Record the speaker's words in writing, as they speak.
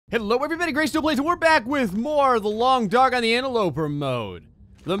Hello everybody, GrayStillPlays, and we're back with more of the long dark on the Interloper mode.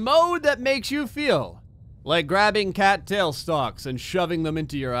 The mode that makes you feel like grabbing cattail stalks and shoving them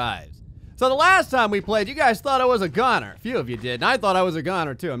into your eyes. So the last time we played, you guys thought I was a goner. A few of you did, and I thought I was a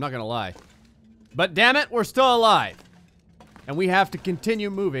goner too, I'm not gonna lie. But damn it, we're still alive. And we have to continue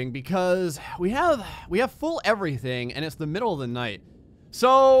moving because we have full everything, and it's the middle of the night.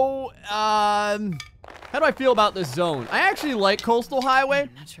 So, how do I feel about this zone? I actually like Coastal Highway.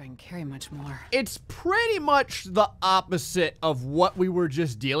 I'm not sure I can carry much more. It's pretty much the opposite of what we were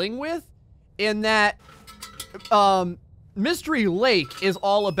just dealing with, in that Mystery Lake is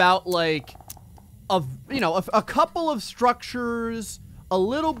all about like a couple of structures, a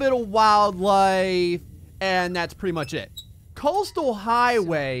little bit of wildlife, and that's pretty much it. Coastal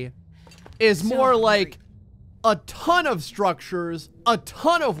Highway is more like a ton of structures, a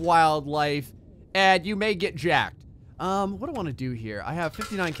ton of wildlife, and you may get jacked. What do I want to do here? I have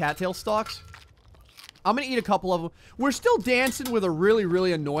 59 cattail stalks. I'm gonna eat a couple of them. We're still dancing with a really,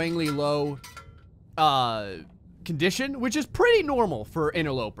 really annoyingly low condition, which is pretty normal for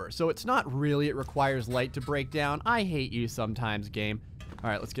Interloper. So it's not really, it requires light to break down. I hate you sometimes, game. All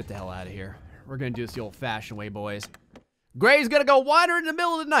right, let's get the hell out of here. We're gonna do this the old-fashioned way, boys. Gray's gonna go wander in the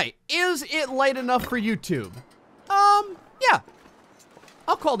middle of the night. Is it light enough for YouTube? Yeah.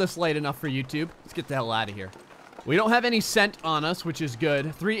 I'll call this light enough for YouTube. Let's get the hell out of here. We don't have any scent on us, which is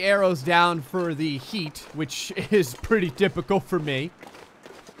good. 3 arrows down for the heat, which is pretty typical for me.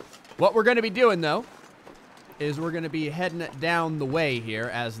 What we're gonna be doing, though, is we're gonna be heading down the way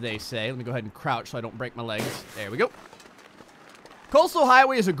here, as they say. Let me go ahead and crouch so I don't break my legs. There we go. Coastal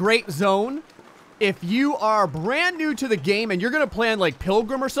Highway is a great zone. If you are brand new to the game and you're gonna play on like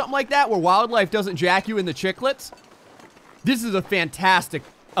Pilgrim or something like that, where wildlife doesn't jack you in the chiclets, this is a fantastic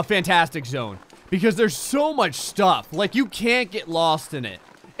zone. Because there's so much stuff. Like, you can't get lost in it.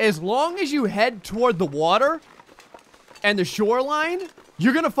 As long as you head toward the water and the shoreline,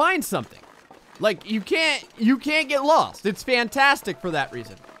 you're gonna find something. Like, you can't get lost. It's fantastic for that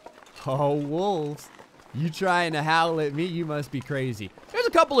reason. Oh, wolves. You trying to howl at me? You must be crazy. There's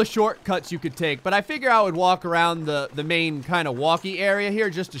a couple of shortcuts you could take, but I figure I would walk around the main kind of walkie area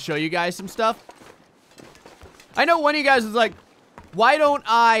here just to show you guys some stuff. I know one of you guys is like, why don't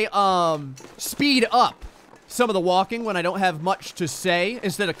I, speed up some of the walking when I don't have much to say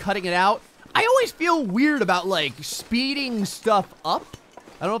instead of cutting it out? I always feel weird about, like, speeding stuff up.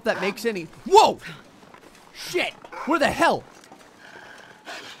 I don't know if that makes any... Whoa! Shit! Where the hell?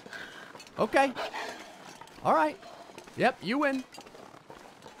 Okay. Alright. Yep, you win.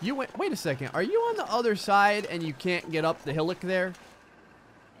 You win. Wait a second. Are you on the other side and you can't get up the hillock there?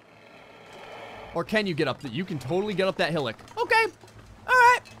 Or can you get up you can totally get up that hillock. Okay.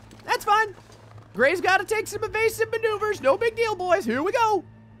 Alright. That's fine. Gray's got to take some evasive maneuvers. No big deal, boys. Here we go.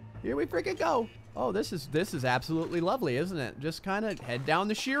 Here we freaking go. Oh, this is absolutely lovely, isn't it? Just kind of head down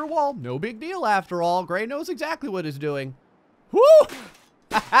the sheer wall. No big deal after all. Gray knows exactly what he's doing. Woo!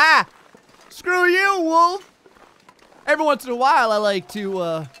 Ha-ha! Screw you, wolf! Every once in a while, I like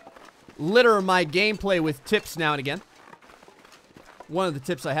to litter my gameplay with tips now and again. One of the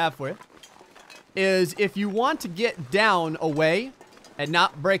tips I have for you is if you want to get down away and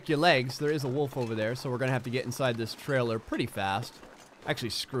not break your legs, there is a wolf over there, so we're going to have to get inside this trailer pretty fast. Actually,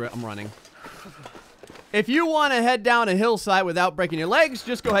 screw it, I'm running. If you want to head down a hillside without breaking your legs,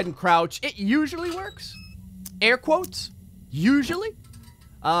 just go ahead and crouch. It usually works. Air quotes. Usually.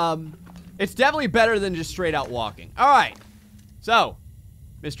 It's definitely better than just straight out walking. All right. So,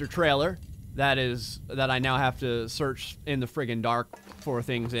 Mr. Trailer, that I now have to search in the friggin' dark for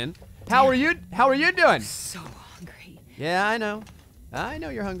things in. How are you doing? So hungry. Yeah, I know. I know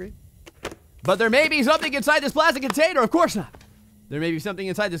you're hungry. But there may be something inside this plastic container. Of course not. There may be something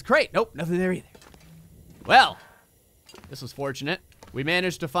inside this crate. Nope, nothing there either. Well, this was fortunate. We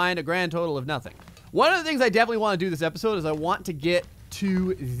managed to find a grand total of nothing. One of the things I definitely want to do this episode is I want to get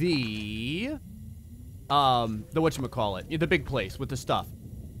to the whatchamacallit, the big place with the stuff.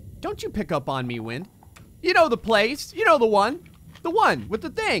 Don't you pick up on me, Wind. You know the place. You know the one. The one with the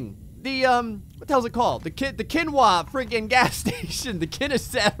thing. The, what the hell's it called? The quinoa freaking gas station. The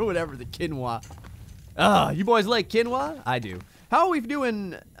Kineset or whatever, the quinoa. You boys like quinoa? I do. How are we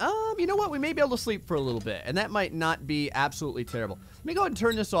doing? You know what? We may be able to sleep for a little bit, and that might not be absolutely terrible. Let me go ahead and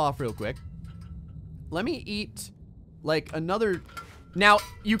turn this off real quick. Let me eat, like, another... Now,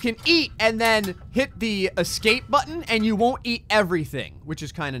 you can eat and then hit the escape button, and you won't eat everything, which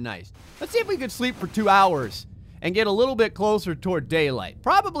is kind of nice. Let's see if we could sleep for 2 hours and get a little bit closer toward daylight.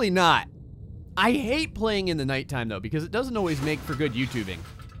 Probably not. I hate playing in the nighttime, though, because it doesn't always make for good YouTubing.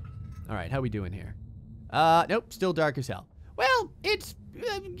 All right, how we doing here? Nope, still dark as hell. Well, it's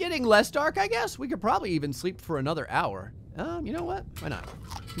getting less dark, I guess. We could probably even sleep for another hour. You know what? Why not?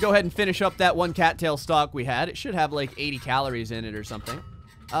 Go ahead and finish up that one cattail stalk we had. It should have like 80 calories in it or something.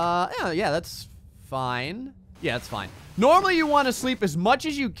 Yeah, that's fine. Yeah, that's fine. Normally, you want to sleep as much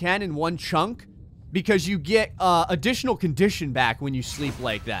as you can in one chunk because you get additional condition back when you sleep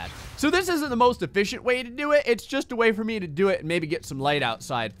like that. So this isn't the most efficient way to do it. It's just a way for me to do it and maybe get some light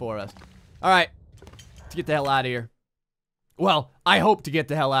outside for us. All right, let's get the hell out of here. Well, I hope to get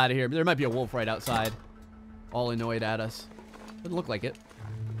the hell out of here. There might be a wolf right outside, all annoyed at us. Doesn't look like it.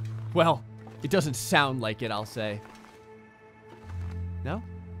 Well, it doesn't sound like it, I'll say. No?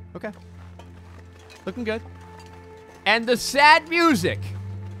 Okay. Looking good. And the sad music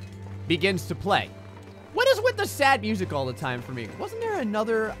begins to play. What is with the sad music all the time for me? Wasn't there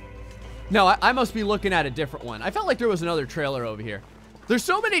another... No, I must be looking at a different one. I felt like there was another trailer over here. There's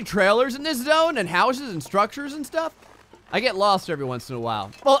so many trailers in this zone and houses and structures and stuff. I get lost every once in a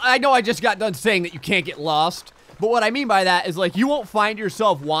while. Well, I know I just got done saying that you can't get lost. But what I mean by that is, like, you won't find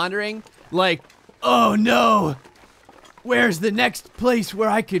yourself wandering, like, oh no, where's the next place where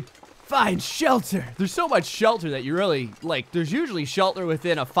I could find shelter? There's so much shelter that you really, like, there's usually shelter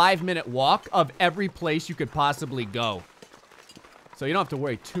within a 5-minute walk of every place you could possibly go. So you don't have to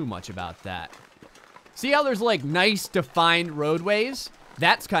worry too much about that. See how there's, like, nice defined roadways?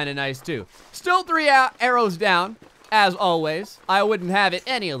 That's kind of nice, too. Still 3 arrows down, as always. I wouldn't have it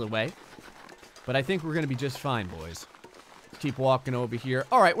any other way. But I think we're going to be just fine, boys. Keep walking over here.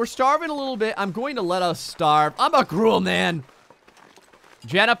 All right, we're starving a little bit. I'm going to let us starve. I'm a cruel man.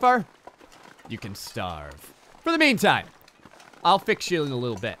 Jennifer, you can starve. For the meantime, I'll fix you in a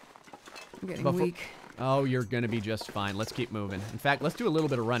little bit. I'm getting weak. Oh, you're going to be just fine. Let's keep moving. In fact, let's do a little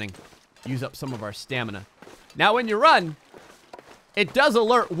bit of running. Use up some of our stamina. Now, when you run, it does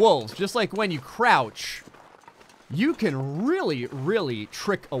alert wolves. Just like when you crouch, you can really, really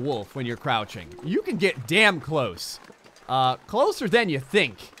trick a wolf when you're crouching. You can get damn close. Closer than you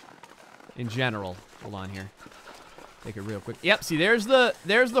think, in general. Hold on here. Take it real quick. Yep, see, there's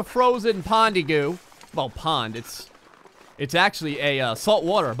the frozen pondy goo. Well, pond. It's actually a salt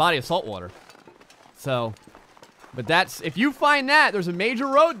water, a body of salt water. So, but that's, if you find that, there's a major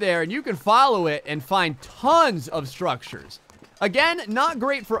road there, and you can follow it and find tons of structures. Again, not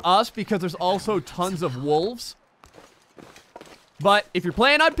great for us because there's also tons of wolves. But if you're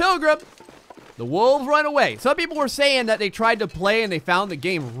playing on Pilgrim, the wolves run away. Some people were saying that they tried to play and they found the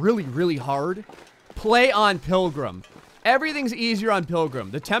game really, really hard. Play on Pilgrim. Everything's easier on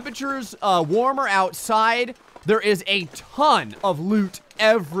Pilgrim. The temperature's warmer outside. There is a ton of loot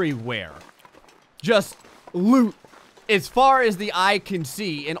everywhere. Just loot as far as the eye can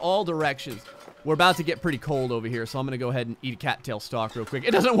see in all directions. We're about to get pretty cold over here, so I'm going to go ahead and eat a cattail stalk real quick.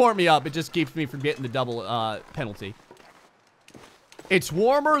 It doesn't warm me up. It just keeps me from getting the double penalty. It's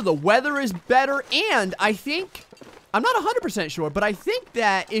warmer, the weather is better, and I think, I'm not 100% sure, but I think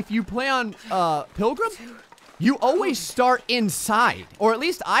that if you play on Pilgrim, you always start inside. Or at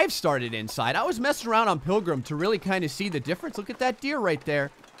least I've started inside. I was messing around on Pilgrim to really kind of see the difference. Look at that deer right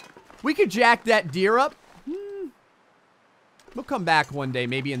there. We could jack that deer up. We'll come back one day,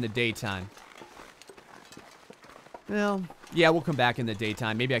 maybe in the daytime. Well, yeah, we'll come back in the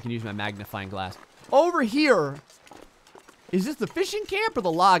daytime. Maybe I can use my magnifying glass. Over here, is this the fishing camp or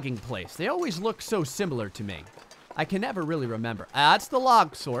the logging place? They always look so similar to me. I can never really remember. That's the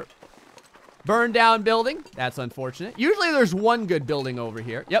log sort. Burned down building. That's unfortunate. Usually there's one good building over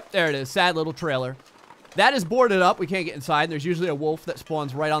here. Yep, there it is. Sad little trailer. That is boarded up. We can't get inside. There's usually a wolf that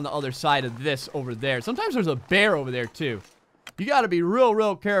spawns right on the other side of this over there. Sometimes there's a bear over there too. You gotta be real,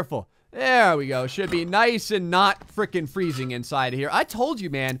 real careful. There we go. Should be nice and not freaking freezing inside here. I told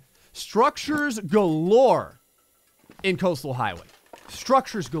you, man. Structures galore in Coastal Highway.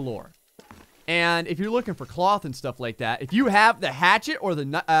 Structures galore. And if you're looking for cloth and stuff like that, if you have the hatchet or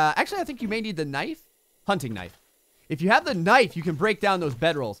the... actually, I think you may need the knife. Hunting knife. If you have the knife, you can break down those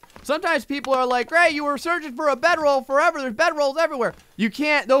bedrolls. Sometimes people are like, Gray, you were searching for a bedroll forever. There's bedrolls everywhere. You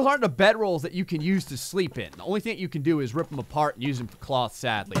can't... Those aren't the bedrolls that you can use to sleep in. The only thing you can do is rip them apart and use them for cloth,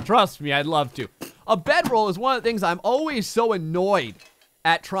 sadly. Trust me, I'd love to. A bedroll is one of the things I'm always so annoyed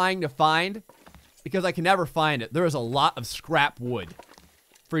at trying to find because I can never find it. There is a lot of scrap wood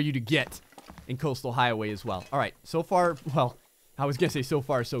for you to get in Coastal Highway as well. All right, so far, well, I was gonna say so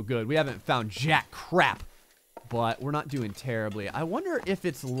far so good. We haven't found jack crap, but we're not doing terribly. I wonder if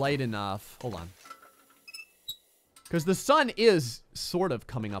it's light enough. Hold on. Because the sun is sort of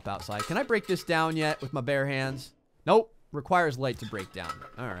coming up outside. Can I break this down yet with my bare hands? Nope. Requires light to break down.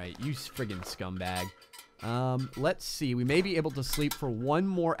 All right, you friggin' scumbag. Let's see. We may be able to sleep for one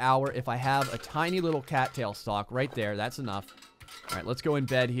more hour if I have a tiny little cattail stalk right there. That's enough. All right, let's go in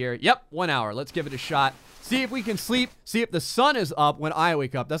bed here. Yep, 1 hour. Let's give it a shot. See if we can sleep. See if the sun is up when I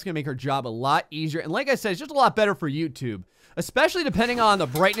wake up. That's going to make our job a lot easier. And like I said, it's just a lot better for YouTube, especially depending on the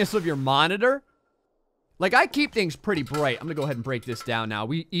brightness of your monitor. Like, I keep things pretty bright. I'm going to go ahead and break this down now.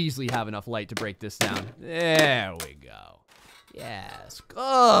 We easily have enough light to break this down. There we go. Yes,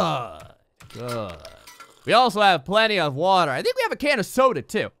 good. Good. We also have plenty of water. I think we have a can of soda,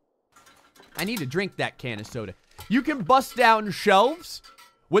 too. I need to drink that can of soda. You can bust down shelves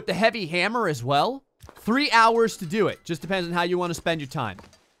with the heavy hammer as well. 3 hours to do it. Just depends on how you want to spend your time.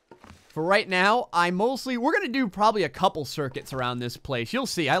 For right now, we're going to do probably a couple circuits around this place. You'll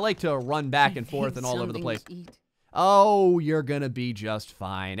see. I like to run back and forth and all over the place. Oh, you're going to be just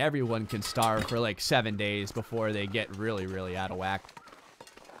fine. Everyone can starve for like 7 days before they get really, really out of whack.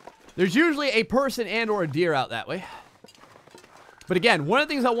 There's usually a person and or a deer out that way. But again, one of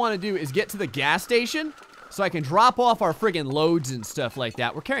the things I want to do is get to the gas station so I can drop off our friggin' loads and stuff like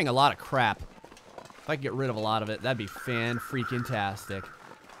that. We're carrying a lot of crap. If I could get rid of a lot of it, that'd be fan-freaking-tastic.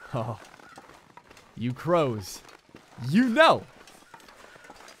 Oh, you crows. You know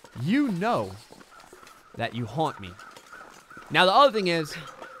that you haunt me. Now, the other thing is,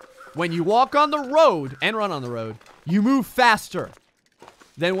 when you walk on the road and run on the road, you move faster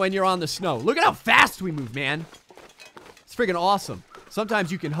than when you're on the snow. Look at how fast we move, man. It's freaking awesome.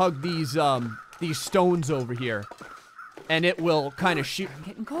 Sometimes you can hug these stones over here, and it will kind of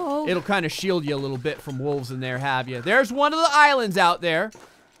getting cold. It'll kind of shield you a little bit from wolves in there, have you? There's one of the islands out there.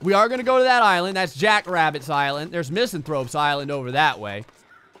 We are going to go to that island. That's Jackrabbit's Island. There's Misanthrope's Island over that way.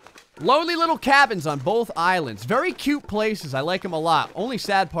 Lonely little cabins on both islands. Very cute places. I like them a lot. Only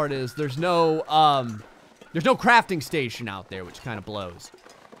sad part is there's no crafting station out there, which kind of blows.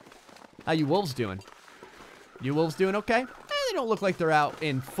 How you wolves doing? You wolves doing okay? They don't look like they're out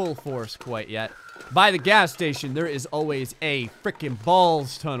in full force quite yet. By the gas station, there is always a frickin'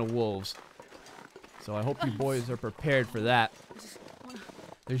 balls ton of wolves. So I hope you boys are prepared for that.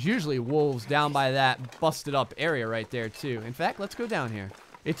 There's usually wolves down by that busted up area right there, too. In fact, let's go down here.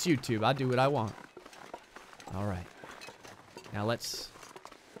 It's YouTube. I'll do what I want. All right. Now let's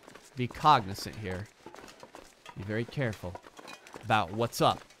be cognizant here. Be very careful about what's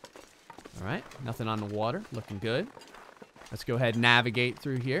up. All right. Nothing on the water. Looking good. Let's go ahead and navigate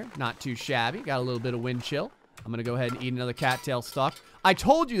through here. Not too shabby. Got a little bit of wind chill. I'm going to go ahead and eat another cattail stalk. I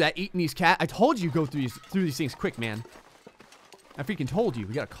told you that eating these I told you go through these things quick, man. I freaking told you.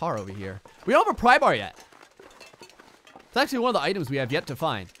 We got a car over here. We don't have a pry bar yet. It's actually one of the items we have yet to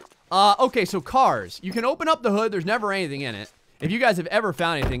find. Okay, so cars. You can open up the hood. There's never anything in it. If you guys have ever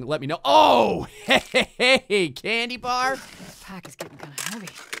found anything, let me know. Oh, hey, candy bar. This pack is getting kind of heavy.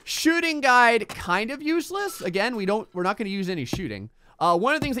 Shooting guide, kind of useless. Again, we're not going to use any shooting.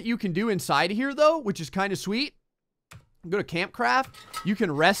 One of the things that you can do inside here, though, which is kind of sweet, go to Campcraft. You can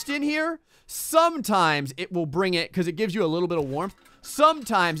rest in here. Sometimes it will bring it, because it gives you a little bit of warmth.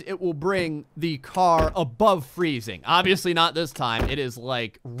 Sometimes it will bring the car above freezing. Obviously not this time. It is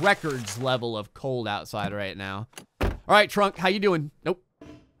like records level of cold outside right now. All right, trunk, how you doing? Nope.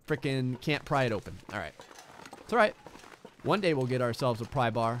 Frickin' can't pry it open. All right. It's all right. One day we'll get ourselves a pry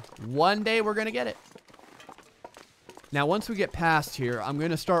bar. One day we're going to get it. Now, once we get past here, I'm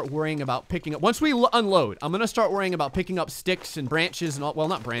going to start worrying about picking up... Once we unload, I'm going to start worrying about picking up sticks and branches and all... Well,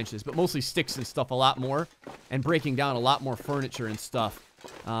 not branches, but mostly sticks and stuff a lot more. And breaking down a lot more furniture and stuff.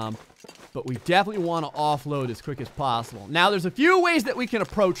 But we definitely want to offload as quick as possible. Now, there's a few ways that we can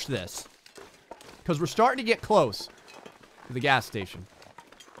approach this. Because we're starting to get close to the gas station.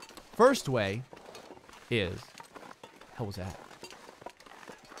 First way is... What was that?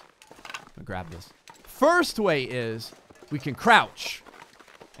 I'm going to grab this. First way is... we can crouch,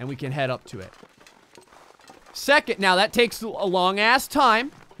 and we can head up to it. Second, now that takes a long-ass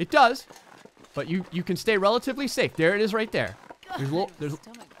time. It does. But you can stay relatively safe. There it is right there. There's a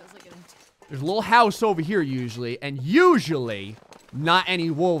little house over here usually, and usually not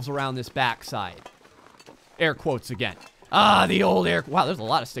any wolves around this backside. Air quotes again. Ah, the old air... Wow, there's a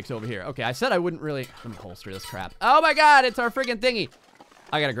lot of sticks over here. Okay, I said I wouldn't really... Let me holster this crap. Oh my god, it's our friggin' thingy.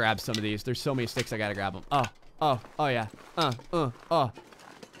 I gotta grab some of these. There's so many sticks, I gotta grab them. Oh, yeah.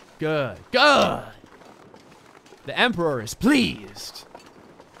 Good. The Emperor is pleased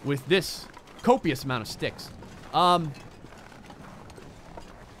with this copious amount of sticks. You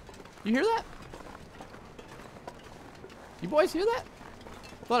hear that? You boys hear that?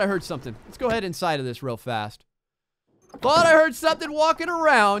 Thought I heard something. Let's go ahead inside of this real fast. Thought I heard something walking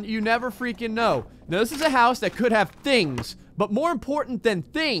around. You never freaking know. Now, this is a house that could have things, but more important than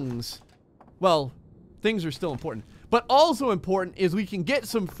things, well, things are still important. But also important is we can get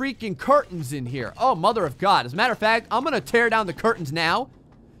some freaking curtains in here. Oh, mother of God. As a matter of fact, I'm going to tear down the curtains now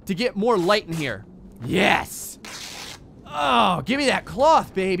to get more light in here. Yes. Oh, give me that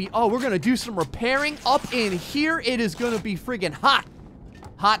cloth, baby. Oh, we're going to do some repairing up in here. It is going to be friggin' hot.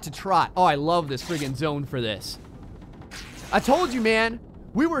 Hot to trot. Oh, I love this friggin' zone for this. I told you, man.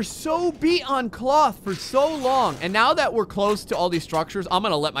 We were so beat on cloth for so long. And now that we're close to all these structures, I'm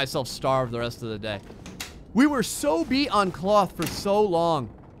going to let myself starve the rest of the day. We were so beat on cloth for so long.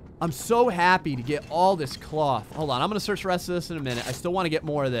 I'm so happy to get all this cloth. Hold on, I'm gonna search the rest of this in a minute. I still want to get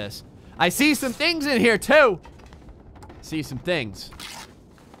more of this. I see some things in here too. See some things.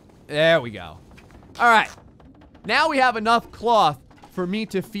 There we go. All right. Now we have enough cloth for me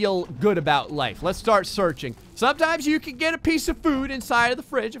to feel good about life. Let's start searching. Sometimes you can get a piece of food inside of the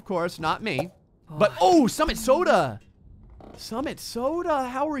fridge, of course, not me. But, oh, Summit Soda. Summit Soda,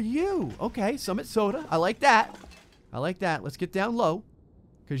 how are you? Okay, Summit Soda. I like that. I like that. Let's get down low,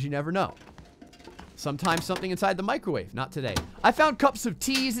 because you never know. Sometimes something inside the microwave. Not today. I found cups of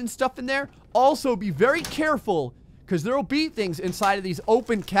teas and stuff in there. Also, be very careful, because there will be things inside of these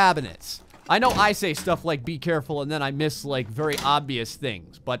open cabinets. I know I say stuff like be careful, and then I miss, like, very obvious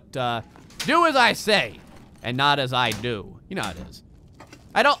things. But, do as I say, and not as I do. You know how it is.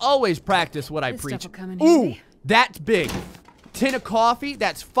 I don't always practice what I preach. Ooh, that's big. Tin of coffee.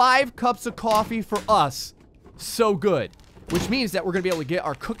 That's 5 cups of coffee for us. So good. Which means that we're going to be able to get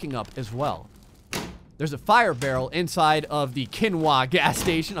our cooking up as well. There's a fire barrel inside of the quinoa gas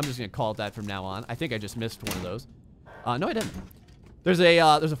station. I'm just going to call it that from now on. I think I just missed one of those. No, I didn't. There's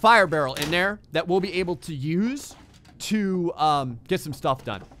a fire barrel in there that we'll be able to use to get some stuff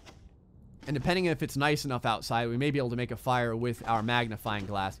done. And depending if it's nice enough outside, we may be able to make a fire with our magnifying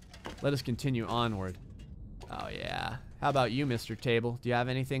glass. Let us continue onward. Oh, yeah. How about you, Mr. Table? Do you have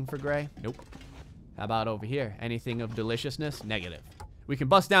anything for Gray? Nope. How about over here? Anything of deliciousness? Negative. We can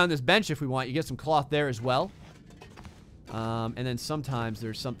bust down this bench if we want. You get some cloth there as well. And then sometimes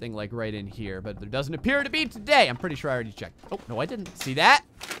there's something like right in here, but there doesn't appear to be today. I'm pretty sure I already checked. Oh, no, I didn't. See that?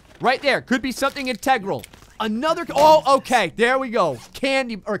 Right there. Could be something integral. Another, oh, okay, there we go.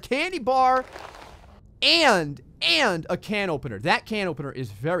 Candy bar and a can opener. That can opener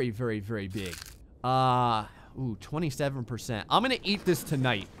is very, very, very big. Ooh, 27%. I'm gonna eat this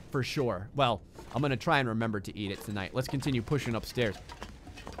tonight for sure. Well, I'm gonna try and remember to eat it tonight. Let's continue pushing upstairs.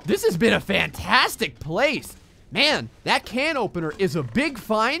 This has been a fantastic place. Man, that can opener is a big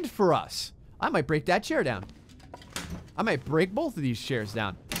find for us. I might break that chair down. I might break both of these chairs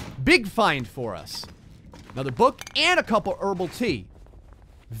down. Big find for us. Another book and a couple herbal tea.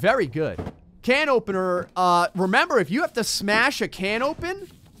 Very good. Can opener, remember, if you have to smash a can open,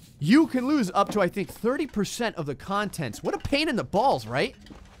 you can lose up to, I think, 30% of the contents. What a pain in the balls, right?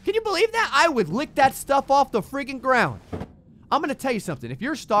 Can you believe that? I would lick that stuff off the friggin' ground. I'm gonna tell you something. If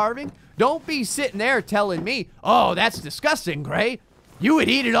you're starving, don't be sitting there telling me, oh, that's disgusting, Gray. You would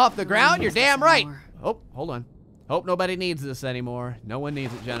eat it off the ground? You're damn right. Oh, hold on. Hope nobody needs this anymore. No one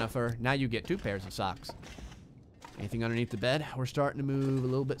needs it, Jennifer. Now you get 2 pairs of socks. Anything underneath the bed? We're starting to move a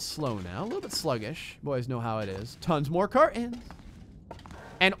little bit slow now. A little bit sluggish. Boys know how it is. Tons more curtains.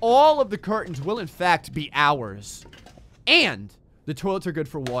 And all of the curtains will, in fact, be ours. And the toilets are good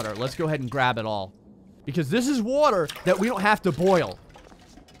for water. Let's go ahead and grab it all. Because this is water that we don't have to boil.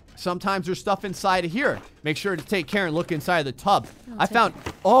 Sometimes there's stuff inside of here. Make sure to take care and look inside of the tub. I found...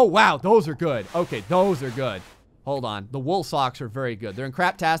 Oh, wow. Those are good. Okay, those are good. Hold on. The wool socks are very good. They're in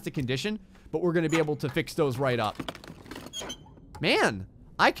craptastic condition, but we're going to be able to fix those right up. Man,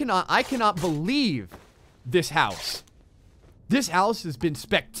 I cannot believe this house. This house has been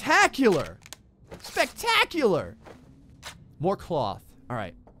spectacular. Spectacular. More cloth. All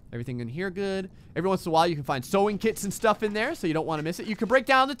right. Everything in here good. Every once in a while you can find sewing kits and stuff in there, so you don't want to miss it. You can break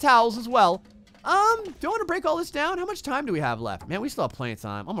down the towels as well. Do I want to break all this down? How much time do we have left? Man, we still have plenty of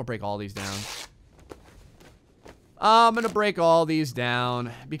time. I'm going to break all these down. I'm going to break all these down,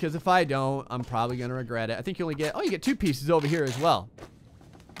 because if I don't, I'm probably going to regret it. I think you only get... Oh, you get 2 pieces over here as well.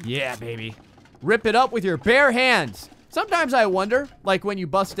 Yeah, baby. Rip it up with your bare hands. Sometimes I wonder, like when you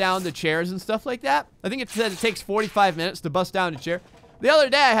bust down the chairs and stuff like that. I think it said it takes 45 minutes to bust down a chair. The other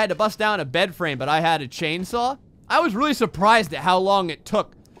day I had to bust down a bed frame, but I had a chainsaw. I was really surprised at how long it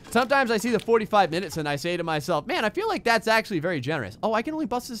took. Sometimes I see the 45 minutes and I say to myself, man, I feel like that's actually very generous. Oh, I can only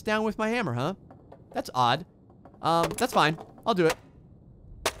bust this down with my hammer, huh? That's odd. That's fine. I'll do it.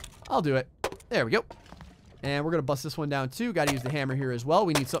 I'll do it. There we go. And we're going to bust this one down too. Got to use the hammer here as well.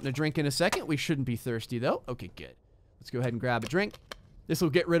 We need something to drink in a second. We shouldn't be thirsty though. Okay, good. Let's go ahead and grab a drink. This will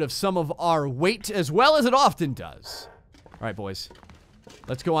get rid of some of our weight as well as it often does. All right, boys.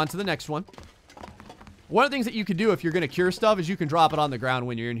 Let's go on to the next one. One of the things that you can do if you're going to cure stuff is you can drop it on the ground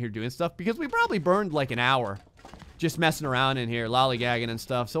when you're in here doing stuff, because we probably burned like an hour just messing around in here, lollygagging and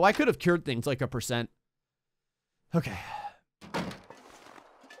stuff. So I could have cured things like 1%. Okay. All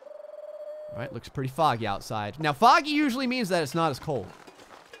right, looks pretty foggy outside. Now, foggy usually means that it's not as cold.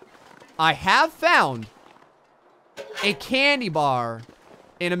 I have found a candy bar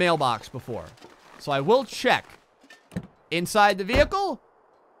in a mailbox before, so I will check. Inside the vehicle,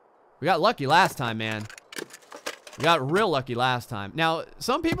 we got lucky last time, man. We got real lucky last time. Now,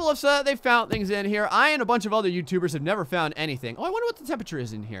 some people have said they found things in here. I and a bunch of other YouTubers have never found anything. Oh, I wonder what the temperature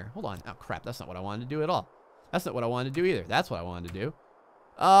is in here. Hold on. Oh, crap. That's not what I wanted to do at all. That's not what I wanted to do either. That's what I wanted to do.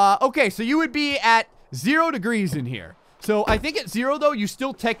 Okay, so you would be at 0 degrees in here. So I think at 0, though, you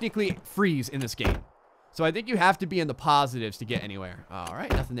still technically freeze in this game. So I think you have to be in the positives to get anywhere. All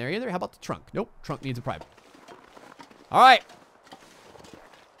right, nothing there either. How about the trunk? Nope, trunk needs a private. All right.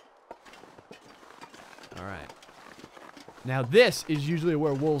 All right. Now, this is usually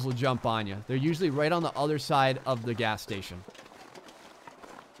where wolves will jump on you. They're usually right on the other side of the gas station.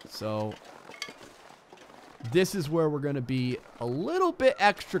 So this is where we're going to be a little bit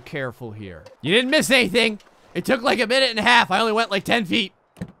extra careful here. You didn't miss anything. It took like 1.5 minutes. I only went like 10 feet.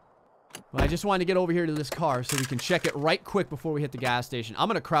 Well, I just wanted to get over here to this car so we can check it right quick before we hit the gas station. I'm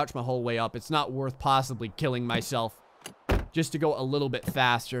going to crouch my whole way up. It's not worth possibly killing myself just to go a little bit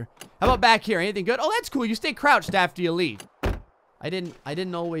faster. How about back here? Anything good? Oh, that's cool. You stay crouched after you leave. I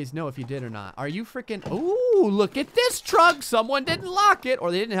didn't always know if you did or not. Are you freaking... Ooh, look at this trunk. Someone didn't lock it, or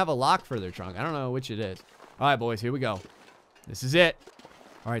they didn't have a lock for their trunk. I don't know which it is. All right, boys, here we go. This is it.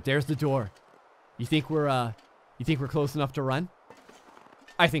 All right, there's the door. You think we're close enough to run?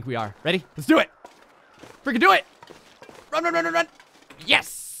 I think we are. Ready? Let's do it. Freaking do it. Run, run, run, run, run.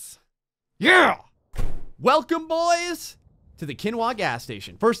 Yes. Yeah. Welcome, boys, to the Quinoa gas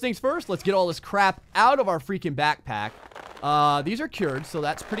station. First things first, let's get all this crap out of our freaking backpack. These are cured, so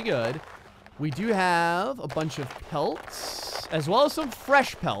that's pretty good. We do have a bunch of pelts, as well as some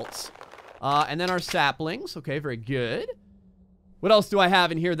fresh pelts. And then our saplings. Okay, very good. What else do I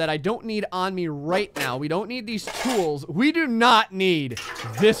have in here that I don't need on me right now? We don't need these tools. We do not need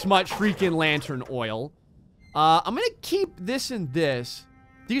this much freaking lantern oil. I'm gonna keep this and this.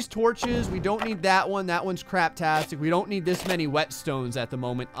 These torches, we don't need that one. That one's craptastic. We don't need this many whetstones at the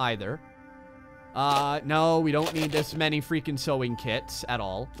moment either. No, we don't need this many freaking sewing kits at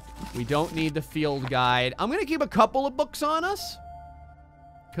all. We don't need the field guide. I'm gonna keep a couple of books on us,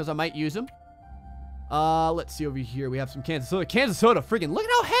 because I might use them. Let's see over here. We have some cans of soda. Cans of soda, freaking, look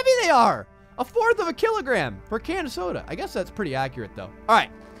at how heavy they are. 1/4 of a kilogram per can of soda. I guess that's pretty accurate, though. All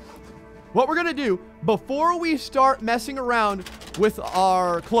right. What we're gonna do, before we start messing around with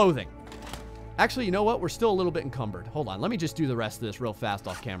our clothing. Actually, you know what? We're still a little bit encumbered. Hold on. Let me just do the rest of this real fast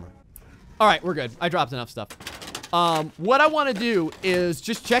off camera. All right, we're good. I dropped enough stuff. What I want to do is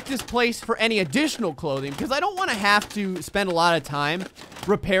just check this place for any additional clothing, because I don't want to have to spend a lot of time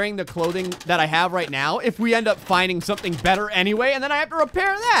repairing the clothing that I have right now if we end up finding something better anyway, and then I have to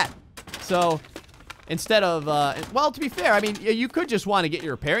repair that. So instead of, well, to be fair, I mean, you could just want to get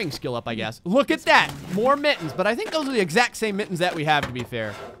your repairing skill up, I guess. Look at that. More mittens, but I think those are the exact same mittens that we have, to be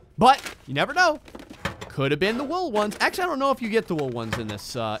fair. But you never know. Could have been the wool ones. Actually, I don't know if you get the wool ones in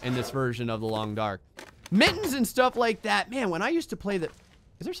this version of the Long Dark. Mittens and stuff like that. Man, when I used to play the...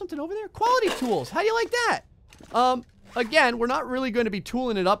 Is there something over there? Quality tools. How do you like that? Again, we're not really going to be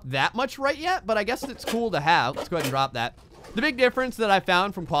tooling it up that much right yet, but I guess it's cool to have. Let's go ahead and drop that. The big difference that I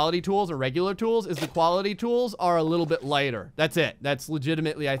found from quality tools and regular tools is the quality tools are a little bit lighter. That's it. That's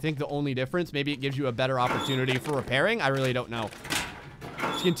legitimately, I think, the only difference. Maybe it gives you a better opportunity for repairing. I really don't know.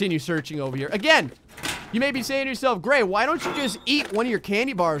 Let's continue searching over here. Again, you may be saying to yourself, Gray, why don't you just eat one of your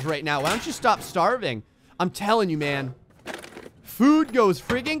candy bars right now? Why don't you stop starving? I'm telling you, man. Food goes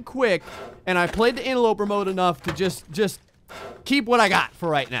friggin' quick, and I played the Interloper mode enough to just keep what I got for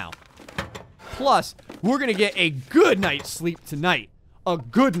right now. Plus, we're gonna get a good night's sleep tonight. A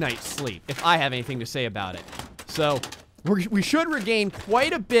good night's sleep, if I have anything to say about it. So, we should regain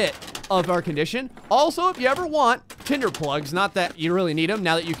quite a bit of our condition. Also, if you ever want tinder plugs, not that you really need them,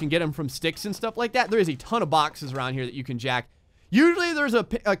 now that you can get them from sticks and stuff like that, there is a ton of boxes around here that you can jack. Usually there's a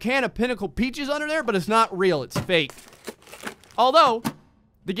can of Pinnacle Peaches under there, but it's not real, it's fake. Although,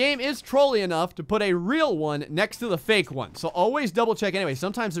 the game is trolly enough to put a real one next to the fake one. So always double check anyway.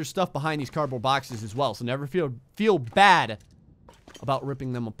 Sometimes there's stuff behind these cardboard boxes as well, so never feel bad about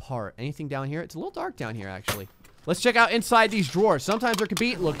ripping them apart. Anything down here? It's a little dark down here, actually. Let's check out inside these drawers. Sometimes there could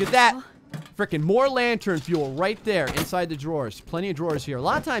be, look at that. Frickin' more lantern fuel right there inside the drawers. Plenty of drawers here. A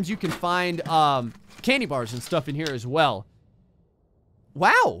lot of times you can find candy bars and stuff in here as well.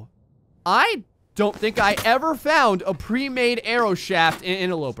 Wow. I don't think I ever found a pre-made arrow shaft in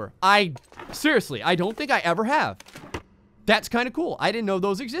Interloper. Seriously, I don't think I ever have. That's kind of cool. I didn't know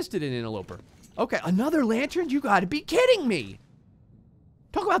those existed in Interloper. Okay, another lantern? You gotta be kidding me.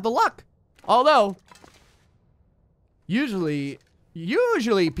 Talk about the luck. Although, usually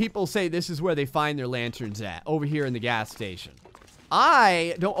people say this is where they find their lanterns at, over here in the gas station.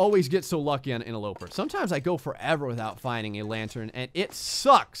 I don't always get so lucky on Interloper. Sometimes I go forever without finding a lantern, and it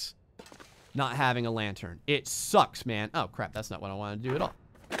sucks not having a lantern. It sucks, man. Oh, crap, that's not what I wanted to do at all.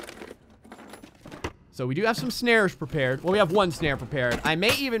 So we do have some snares prepared. Well, we have one snare prepared. I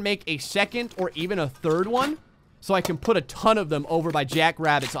may even make a second or even a third one, so I can put a ton of them over by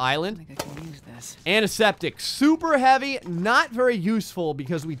Jackrabbit's Island. I think I can use this. Antiseptic, super heavy, not very useful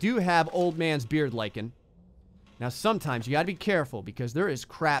because we do have old man's beard lichen. Now, sometimes you gotta be careful because there is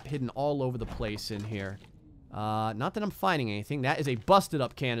crap hidden all over the place in here. Not that I'm finding anything. That is a busted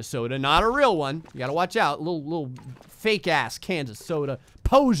up can of soda, not a real one. You gotta watch out. Little fake ass cans of soda.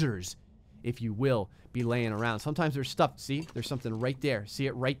 Posers, if you will, be laying around. Sometimes there's stuff. See, there's something right there. See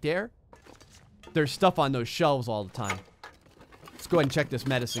it right there? There's stuff on those shelves all the time. Let's go ahead and check this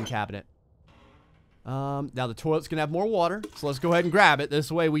medicine cabinet. Now the toilet's gonna have more water, so let's go ahead and grab it.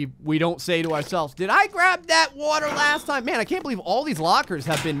 This way we don't say to ourselves, did I grab that water last time? Man, I can't believe all these lockers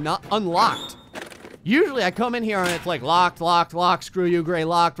have been unlocked. Usually I come in here and it's like locked, locked, locked, screw you, Gray,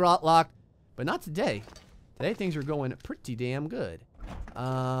 locked, locked. But not today. Today things are going pretty damn good.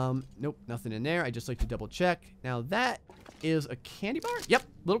 Nope, nothing in there. I just like to double check. Now that is a candy bar? Yep,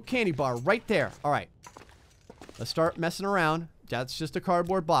 little candy bar right there. All right, let's start messing around. That's just a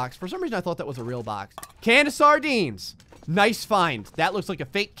cardboard box. For some reason, I thought that was a real box. Can of sardines. Nice find. That looks like a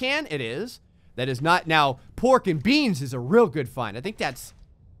fake can. It is. That is not. Now, pork and beans is a real good find. I think that's...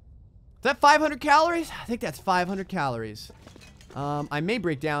 Is that 500 calories? I think that's 500 calories. I may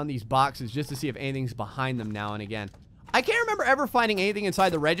break down these boxes just to see if anything's behind them now and again. I can't remember ever finding anything inside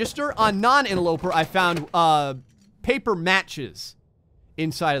the register. On non-Interloper, I found paper matches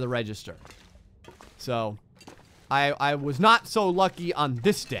inside of the register. So... I was not so lucky on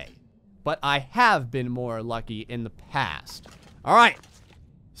this day, but I have been more lucky in the past. All right,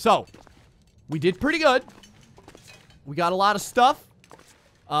 so we did pretty good. We got a lot of stuff.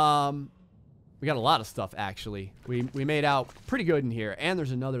 We got a lot of stuff, actually. We made out pretty good in here, and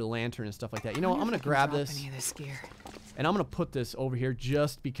there's another lantern and stuff like that. You know what? I'm going to grab this, and I'm going to put this over here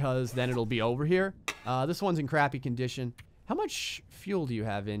just because then it'll be over here. This one's in crappy condition. How much fuel do you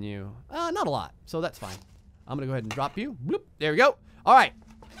have in you? Not a lot, so that's fine. I'm gonna go ahead and drop you. Bloop. There we go. All right.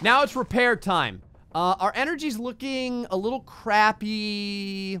 Now it's repair time. Our energy's looking a little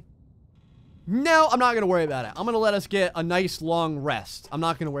crappy. No, I'm not gonna worry about it. I'm gonna let us get a nice long rest. I'm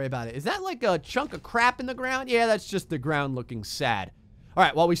not gonna worry about it. Is that like a chunk of crap in the ground? Yeah, that's just the ground looking sad. All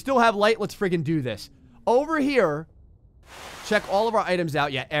right, while we still have light, let's friggin' do this. Over here, check all of our items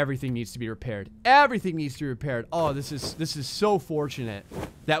out. Yeah, everything needs to be repaired. Everything needs to be repaired. Oh, this is so fortunate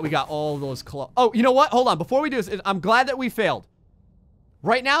that we got all of those Oh, you know what? Hold on. Before we do this, I'm glad that we failed.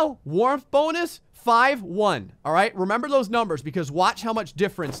 Right now, warmth bonus, 5-1. All right? Remember those numbers because watch how much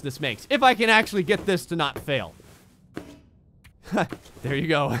difference this makes. If I can actually get this to not fail. There you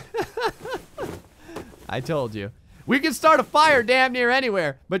go. I told you. We can start a fire damn near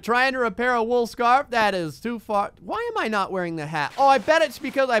anywhere, but trying to repair a wool scarf, that is too far. Why am I not wearing the hat? Oh, I bet it's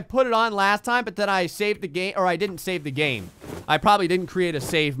because I put it on last time, but then I saved the game, or I didn't save the game. I probably didn't create a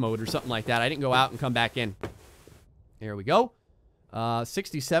save mode or something like that. I didn't go out and come back in. Here we go.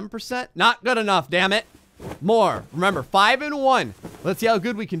 67%. Not good enough, damn it. More. Remember, 5 and 1. Let's see how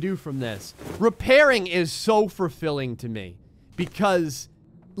good we can do from this. Repairing is so fulfilling to me because,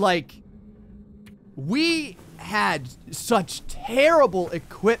 like, we had such terrible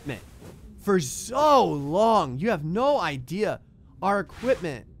equipment for so long. You have no idea. Our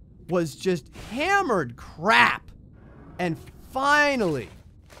equipment was just hammered crap. And finally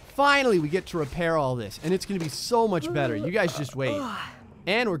we get to repair all this. And it's going to be so much better. You guys just wait.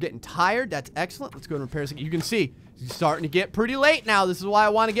 And we're getting tired. That's excellent. Let's go and repair this. You can see it's starting to get pretty late now. This is why I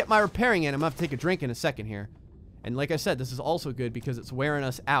want to get my repairing in. I'm going to have to take a drink in a second here. And like I said, this is also good because it's wearing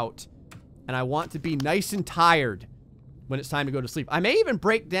us out. And I want to be nice and tired when it's time to go to sleep. I may even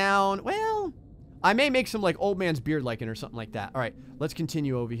break down, well, I may make some like old man's beard lichen or something like that. All right, let's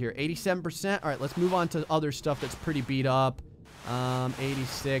continue over here. 87%. All right, let's move on to other stuff that's pretty beat up.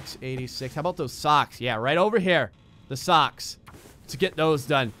 86. How about those socks? Yeah, right over here. The socks. Let's get those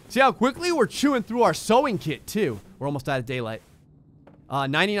done. See how quickly we're chewing through our sewing kit too. We're almost out of daylight.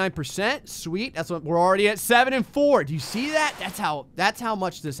 99%. Sweet. That's what we're already at 7 and 4. Do you see that? That's how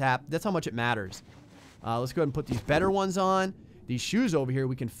much this happens. That's how much it matters. Let's go ahead and put these better ones on. These shoes over here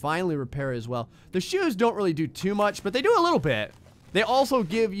we can finally repair as well. The shoes don't really do too much, but they do a little bit. They also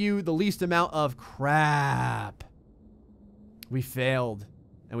give you the least amount of crap. We failed.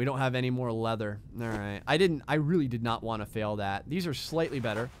 And we don't have any more leather. Alright. I really did not want to fail that. These are slightly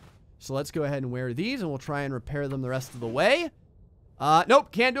better. So let's go ahead and wear these and we'll try and repair them the rest of the way.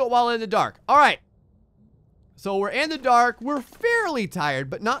 Nope, can't do it while in the dark. Alright. So we're in the dark. We're fairly tired,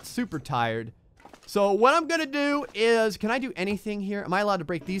 but not super tired. So what I'm gonna do is, can I do anything here? Am I allowed to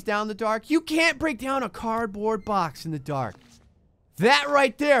break these down in the dark? You can't break down a cardboard box in the dark. That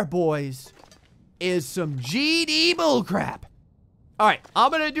right there, boys, is some GD bullcrap. Alright,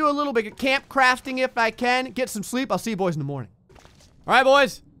 I'm going to do a little bit of camp crafting if I can. Get some sleep. I'll see you boys in the morning. Alright,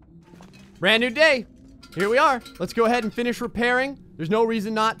 boys. Brand new day. Here we are. Let's go ahead and finish repairing. There's no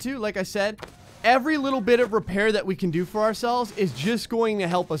reason not to. Like I said, every little bit of repair that we can do for ourselves is just going to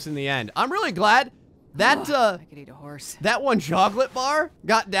help us in the end. I'm really glad that, I could eat a horse. that one chocolate bar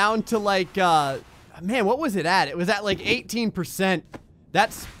got down to like, man, what was it at? It was at like 18%.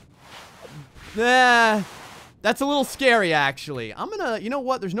 That's a little scary, actually. I'm gonna, you know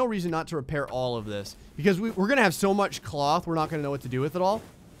what? There's no reason not to repair all of this. Because we're gonna have so much cloth, we're not gonna know what to do with it all.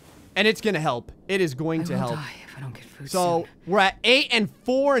 And it's gonna help. It is going to help. Die if I don't get food So, soon. we're at 8 and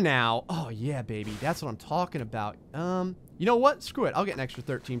 4 now. Oh, yeah, baby. That's what I'm talking about. You know what? Screw it. I'll get an extra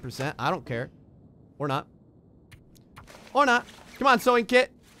 13%. I don't care. Or not. Or not. Come on, sewing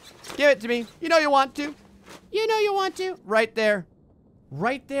kit. Give it to me. You know you want to. You know you want to. Right there.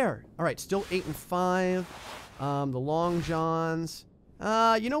 Right there. All right, still 8 and 5. The long johns.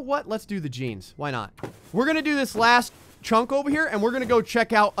 You know what? Let's do the jeans. Why not? We're going to do this last chunk over here, and we're going to go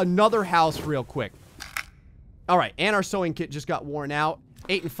check out another house real quick. All right, and our sewing kit just got worn out.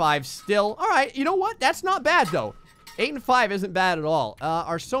 8 and 5 still. All right, you know what? That's not bad, though. 8 and 5 isn't bad at all.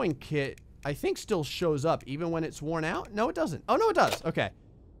 Our sewing kit, I think, still shows up even when it's worn out. No, it doesn't. Oh, no, it does. Okay.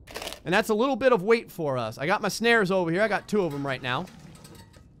 And that's a little bit of weight for us. I got my snares over here. I got 2 of them right now.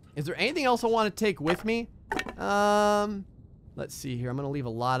 Is there anything else I want to take with me? Let's see here. I'm going to leave a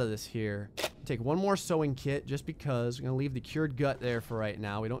lot of this here. Take one more sewing kit just because. I'm going to leave the cured gut there for right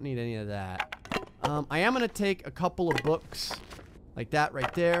now. We don't need any of that. I am going to take a couple of books like that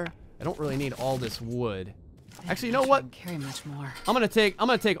right there. I don't really need all this wood. Actually, you know what? Carry much more. I'm going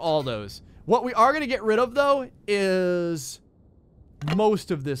to take all those. What we are going to get rid of though is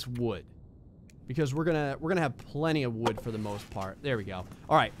most of this wood. Because we're gonna have plenty of wood for the most part. There we go.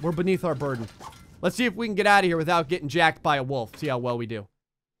 All right, we're beneath our burden. Let's see if we can get out of here without getting jacked by a wolf. See how well we do.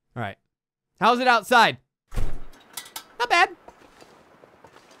 All right. How's it outside? Not bad.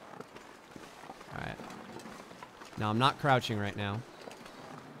 All right. Now I'm not crouching right now.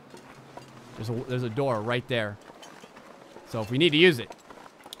 There's a door right there. So if we need to use it,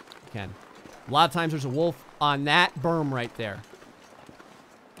 we can. A lot of times there's a wolf on that berm right there.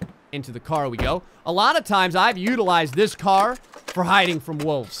 Into the car we go. A lot of times I've utilized this car for hiding from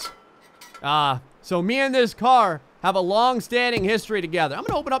wolves. So me and this car have a long-standing history together. I'm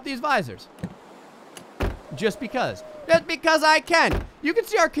gonna open up these visors. Just because. Just because I can. You can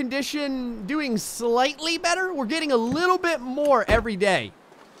see our condition doing slightly better. We're getting a little bit more every day.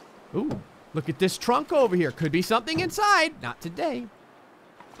 Ooh, look at this trunk over here. Could be something inside. Not today.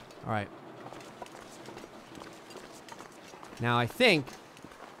 All right. Now I think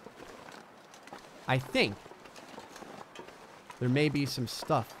there may be some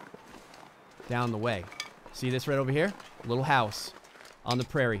stuff down the way. See this right over here? A little house on the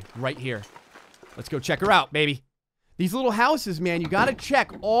prairie right here. Let's go check her out, baby. These little houses, man, you gotta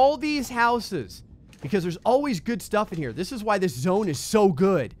check all these houses because there's always good stuff in here. This is why this zone is so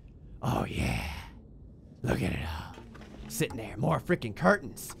good. Oh, yeah. Look at it all. Sitting there. More freaking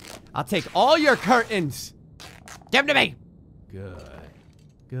curtains. I'll take all your curtains. Give them to me. Good.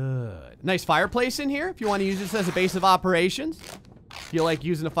 Good. Nice fireplace in here if you want to use this as a base of operations. You like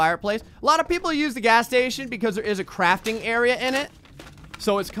using a fireplace? A lot of people use the gas station because there is a crafting area in it.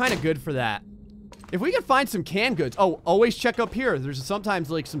 So it's kind of good for that. If we can find some canned goods. Oh, always check up here. There's sometimes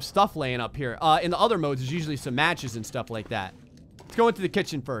like some stuff laying up here. In the other modes, there's usually some matches and stuff like that. Let's go into the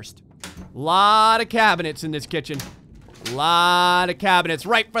kitchen first. Lot of cabinets in this kitchen. Lot of cabinets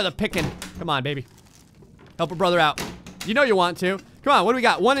right for the picking. Come on, baby. Help a brother out. You know you want to. Come on, what do we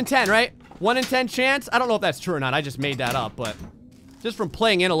got? 1 in 10, right? 1 in 10 chance? I don't know if that's true or not. I just made that up, but just from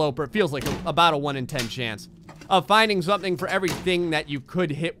playing Interloper, it feels like about a 1 in 10 chance of finding something for everything that you could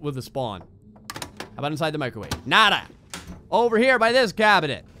hit with a spawn. How about inside the microwave? Nada. Over here by this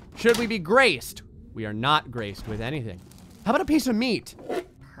cabinet. Should we be graced? We are not graced with anything. How about a piece of meat?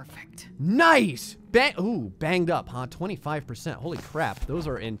 Perfect. Nice. Ooh, banged up, huh? 25%. Holy crap. Those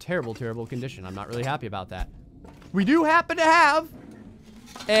are in terrible, terrible condition. I'm not really happy about that. We do happen to have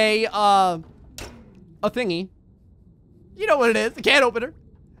a thingy. You know what it is, a can opener.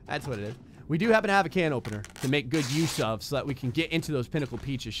 That's what it is. We do happen to have a can opener to make good use of so that we can get into those pinnacle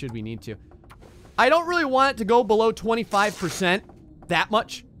peaches should we need to. I don't really want it to go below 25% that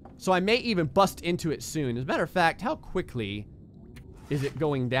much, so I may even bust into it soon. As a matter of fact, how quickly is it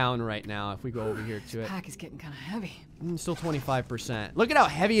going down right now if we go over here to it? This pack is getting kind of heavy. Still 25%. Look at how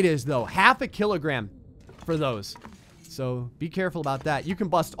heavy it is, though. Half a kilogram for those. So be careful about that. You can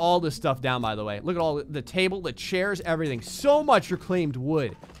bust all this stuff down, by the way. Look at all the table, the chairs, everything. So much reclaimed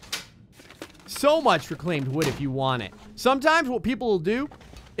wood. So much reclaimed wood if you want it. Sometimes what people will do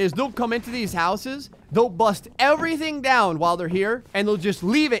is they'll come into these houses, they'll bust everything down while they're here, and they'll just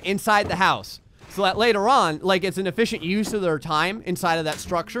leave it inside the house. So that later on, like, it's an efficient use of their time inside of that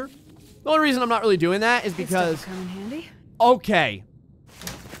structure. The only reason I'm not really doing that is because... Come in handy. Okay.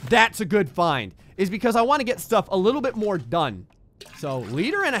 That's a good find. Is because I want to get stuff a little bit more done. So, 1.5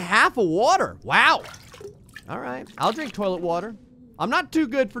 liters of water. Wow. Alright. I'll drink toilet water. I'm not too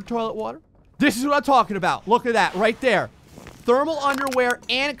good for toilet water. This is what I'm talking about. Look at that right there. Thermal underwear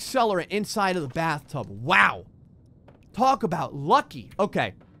and accelerant inside of the bathtub. Wow. Talk about lucky.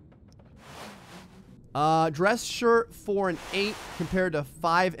 Okay. Dress shirt 4 and 8 compared to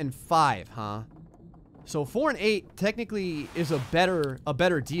 5 and 5, huh? So 4 and 8 technically is a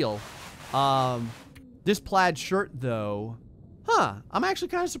better deal. This plaid shirt though, I'm actually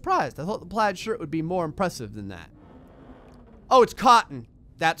kind of surprised. I thought the plaid shirt would be more impressive than that. Oh, it's cotton.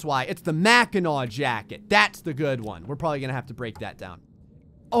 That's why. It's the Mackinac jacket. That's the good one. We're probably gonna have to break that down.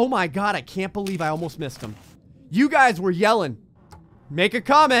 Oh my god, I can't believe I almost missed him. You guys were yelling. Make a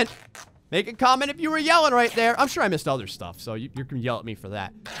comment. Make a comment if you were yelling right there. I'm sure I missed other stuff, so you can yell at me for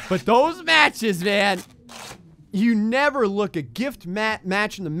that. But those matches, man. You never look a gift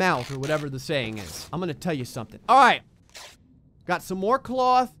match in the mouth, or whatever the saying is. I'm gonna tell you something. Alright. Got some more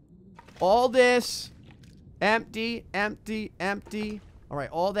cloth. All this. Empty, empty, empty. Alright,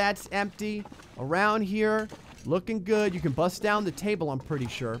 all that's empty. Around here. Looking good. You can bust down the table, I'm pretty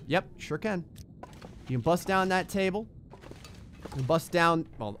sure. Yep, sure can. You can bust down that table. You can bust down,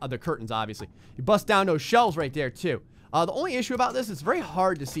 well, the curtains, obviously. You bust down those shelves right there, too. The only issue about this is it's very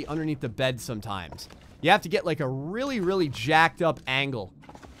hard to see underneath the bed sometimes. You have to get, like, a really, really jacked up angle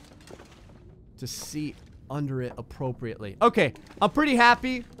to see under it appropriately. Okay, I'm pretty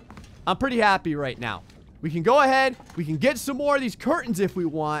happy. I'm pretty happy right now. We can go ahead. We can get some more of these curtains if we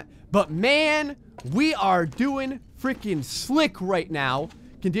want. But, man, we are doing freaking slick right now.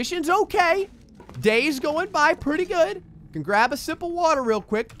 Conditions okay. Days going by pretty good. Can grab a sip of water real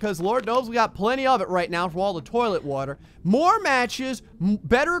quick because Lord knows we got plenty of it right now from all the toilet water. More matches,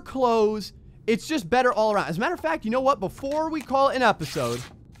 better clothes. It's just better all around. As a matter of fact, you know what? Before we call it an episode,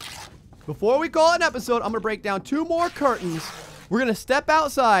 I'm going to break down 2 more curtains. We're going to step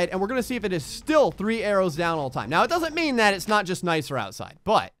outside and we're going to see if it is still 3 arrows down all the time. Now, it doesn't mean that it's not just nicer outside,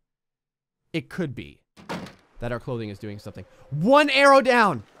 but it could be that our clothing is doing something. 1 arrow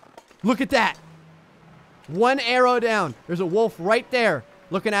down. Look at that. 1 arrow down. There's a wolf right there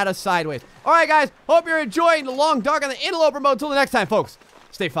looking at us sideways. All right, guys. Hope you're enjoying the long dark on the interloper mode. Until the next time, folks.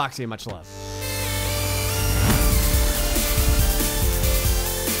 Stay foxy and much love.